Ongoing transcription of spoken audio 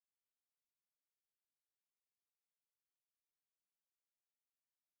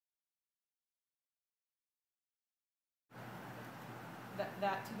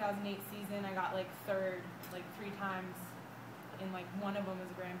that 2008 season, I got like third, like 3 times, and like one of them was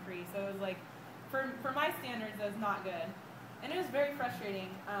a Grand Prix. So it was like, for my standards, that was not good, and it was very frustrating.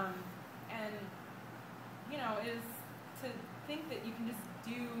 And you know, it is to think that you can just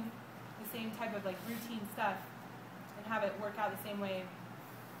do the same type of like routine stuff and have it work out the same way,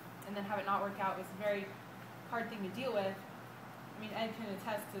 and then have it not work out was a very hard thing to deal with. I mean, Ed can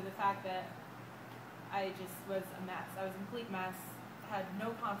attest to the fact that I just was a mess. I was a complete mess, had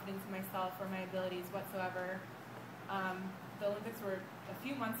no confidence in myself or my abilities whatsoever. The Olympics were a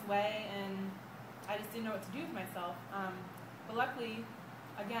few months away, and I just didn't know what to do with myself. But luckily,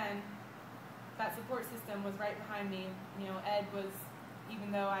 again, that support system was right behind me. You know, Ed was,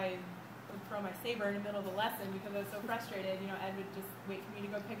 even though I would throw my saber in the middle of the lesson because I was so frustrated, you know, Ed would just wait for me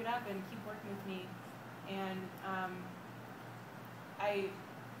to go pick it up and keep working with me. And I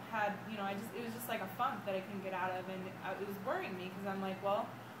had, you know, it was just like a funk that I couldn't get out of, and it was worrying me because I'm like, well,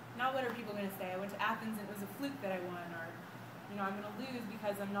 now what are people going to say? I went to Athens and it was a fluke that I won, or, you know, I'm going to lose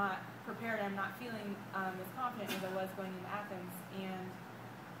because I'm not prepared, I'm not feeling as confident as I was going into Athens. And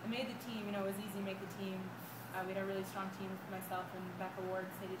I made the team. You know, it was easy to make the team. We had a really strong team with myself and Becca Ward,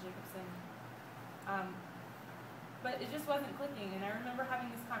 Sadie Jacobson. But it just wasn't clicking, and I remember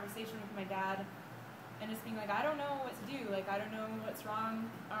having this conversation with my dad and just being like, I don't know what to do. Like, I don't know what's wrong.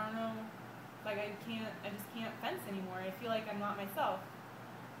 I don't know. Like, I just can't fence anymore. I feel like I'm not myself,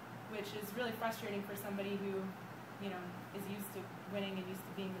 which is really frustrating for somebody who, you know, is used to winning and used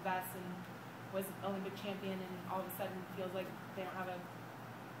to being the best and was an Olympic champion, and all of a sudden feels like they don't have a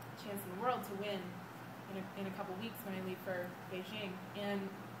chance in the world to win in a couple weeks when I leave for Beijing. And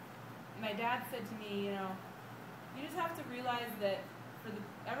my dad said to me, you know, you just have to realize that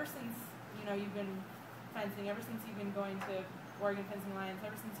ever since, you know, you've been fencing, ever since you've been going to Oregon Fencing Alliance,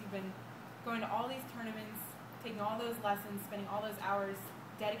 ever since you've been going to all these tournaments, taking all those lessons, spending all those hours,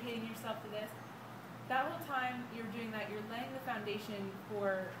 dedicating yourself to this, that whole time you're doing that, you're laying the foundation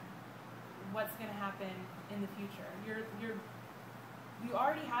for what's going to happen in the future. You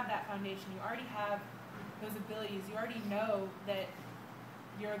already have that foundation. You already have those abilities. You already know that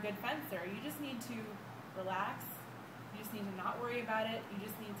you're a good fencer. You just need to relax. You just need to not worry about it. You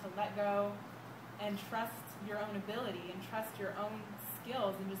just need to let go and trust your own ability and trust your own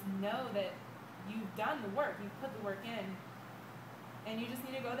skills, and just know that you've done the work. You've put the work in, and you just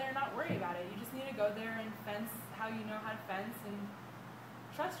need to go there and not worry about it. You just need to go there and fence how you know how to fence, and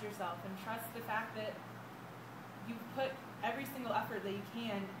trust yourself and trust the fact that you've put every single effort that you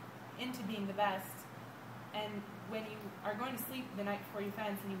can into being the best. And when you are going to sleep the night before you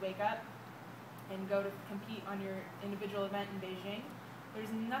fence and you wake up and go to compete on your individual event in Beijing, there's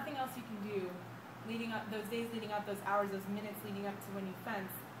nothing else you can do leading up, those days leading up, those hours, those minutes leading up to when you fence,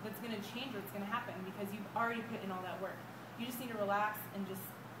 that's going to change what's going to happen, because you've already put in all that work. You just need to relax and just,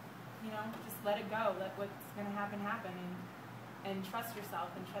 you know, just let it go. Let what's going to happen happen, and trust yourself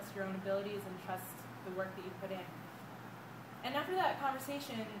and trust your own abilities and trust the work that you put in. And after that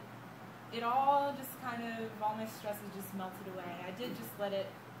conversation, it all just kind of, all my stresses just melted away. I did just let it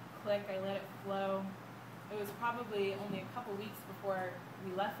click. I let it flow. It was probably only a couple weeks before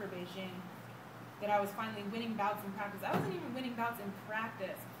we left for Beijing that I was finally winning bouts in practice. I wasn't even winning bouts in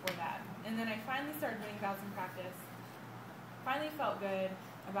practice before that. And then I finally started winning bouts in practice. Finally felt good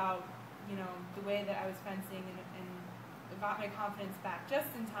about, you know, the way that I was fencing, and got my confidence back just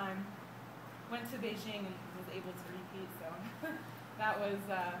in time. Went to Beijing and was able to repeat, so that was,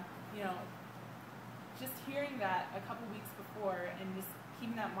 you know, just hearing that a couple weeks before and just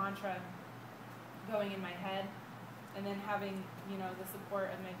keeping that mantra going in my head, and then having, you know, the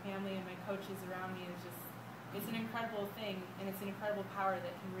support of my family and my coaches around me is just, it's an incredible thing, and it's an incredible power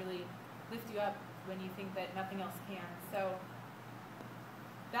that can really lift you up when you think that nothing else can. So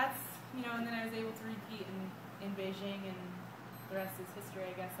that's, you know, and then I was able to repeat in Beijing, and the rest is history,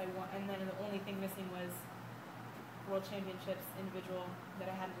 I guess. I won, and then the only thing missing was World Championships individual that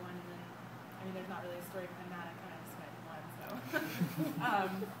I had won, and then, I mean, there's not really a story behind that. I kind of just went and won, so.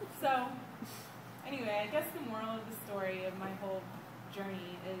 So, anyway, I guess the moral of the story of my whole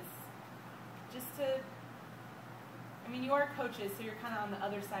journey is just to, I mean, you are coaches, so you're kind of on the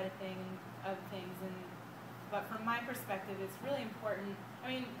other side of things, but from my perspective, it's really important. I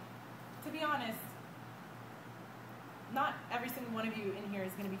mean, to be honest, not every single one of you in here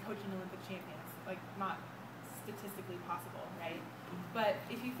is going to be coaching Olympic champions, like, not statistically possible, right? But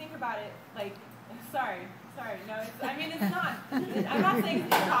if you think about it, like, sorry, no, I mean, it's not, I'm not saying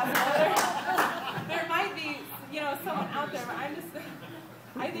it's impossible. There might be, you know, someone out there, but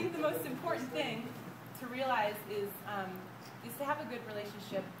I think the most important thing to realize is to have a good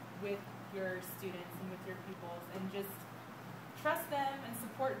relationship with your students and with your pupils, and just trust them and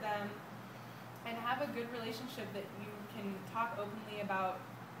support them and have a good relationship that you can talk openly about,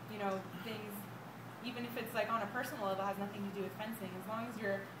 things, even if it's like on a personal level, has nothing to do with fencing. As long as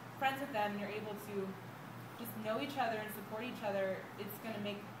you're friends with them and you're able to just know each other and support each other, it's going to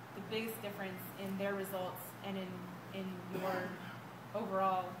make the biggest difference in their results and in your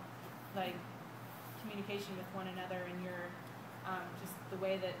overall communication with one another and your just the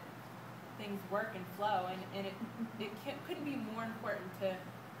way that things work and flow. And it couldn't be more important to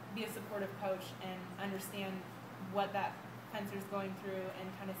be a supportive coach and understand what that fencer's going through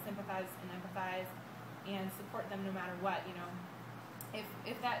and kind of sympathize and empathize and support them no matter what.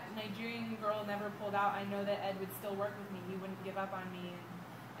 If that Nigerian girl never pulled out, I know that Ed would still work with me. He wouldn't give up on me,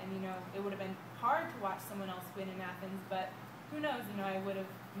 and it would have been hard to watch someone else win in Athens, but who knows, I would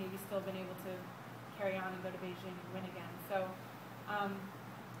have maybe still been able to carry on and go to Beijing and win again. So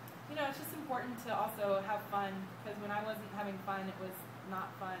it's just important to also have fun, because when I wasn't having fun, it was not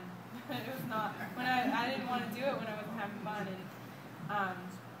fun. It was not, when I didn't want to do it when I wasn't having fun. And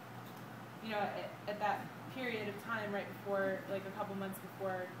at that period of time right before, a couple months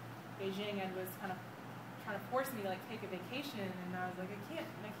before Beijing, Ed was kind of trying to force me to take a vacation, and I was like, I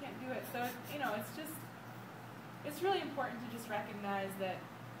can't do it. So it's really important to just recognize that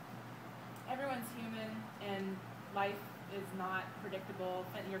everyone's human and life is not predictable.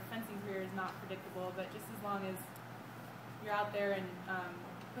 Your fencing career is not predictable, but just as long as you're out there and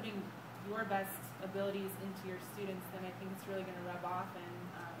putting your best abilities into your students, then I think it's really going to rub off and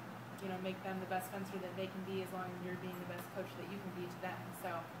make them the best fencer that they can be, as long as you're being the best coach that you can be to them. So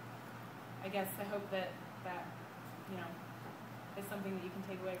I guess I hope that is something that you can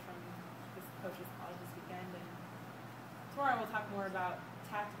take away from this coaches college this weekend. And tomorrow we'll talk more about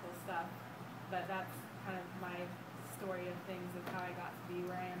tactical stuff, but that's kind of my story of things of how I got to be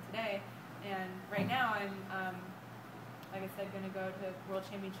where I am today. And right now I'm like I said, going to go to World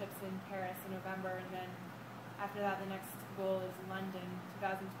Championships in Paris in November, and then after that the next goal is London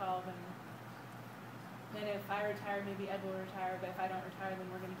 2012, and then if I retire, maybe Ed will retire, but if I don't retire, then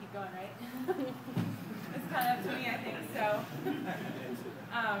we're going to keep going, right? It's kind of up to me, I think. So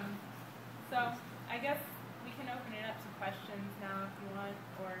I guess we can open it up to questions now if you want,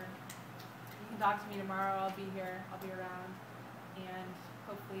 or you can talk to me tomorrow. I'll be here, I'll be around, and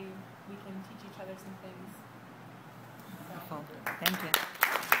hopefully we can teach each other some things. So. Thank you.